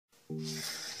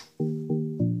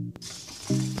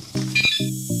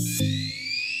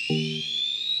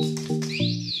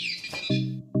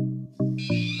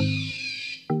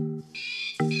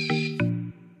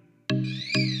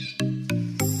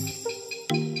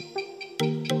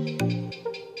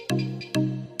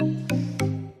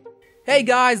Hey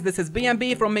guys, this is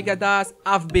BNB from Megadas.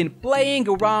 I've been playing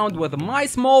around with my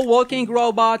small walking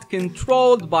robot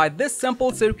controlled by this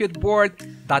simple circuit board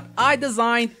that I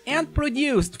designed and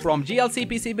produced from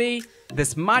JLCPCB.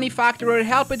 This manufacturer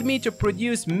helped me to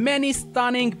produce many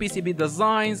stunning PCB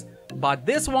designs, but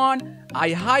this one,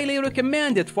 I highly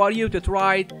recommend it for you to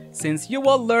try it, since you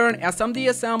will learn SMD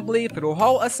assembly through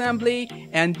hole assembly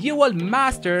and you will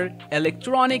master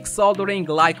electronic soldering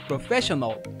like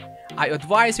professional. I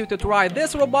advise you to try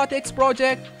this robotics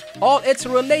project. All its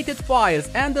related files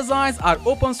and designs are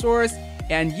open source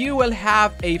and you will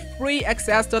have a free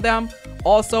access to them.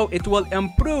 Also, it will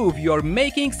improve your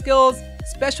making skills,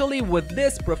 especially with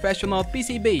this professional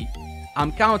PCB.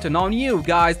 I'm counting on you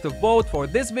guys to vote for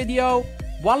this video.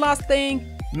 One last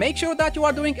thing, make sure that you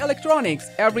are doing electronics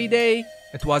every day.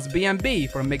 It was BNB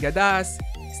from Megadas.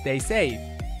 Stay safe.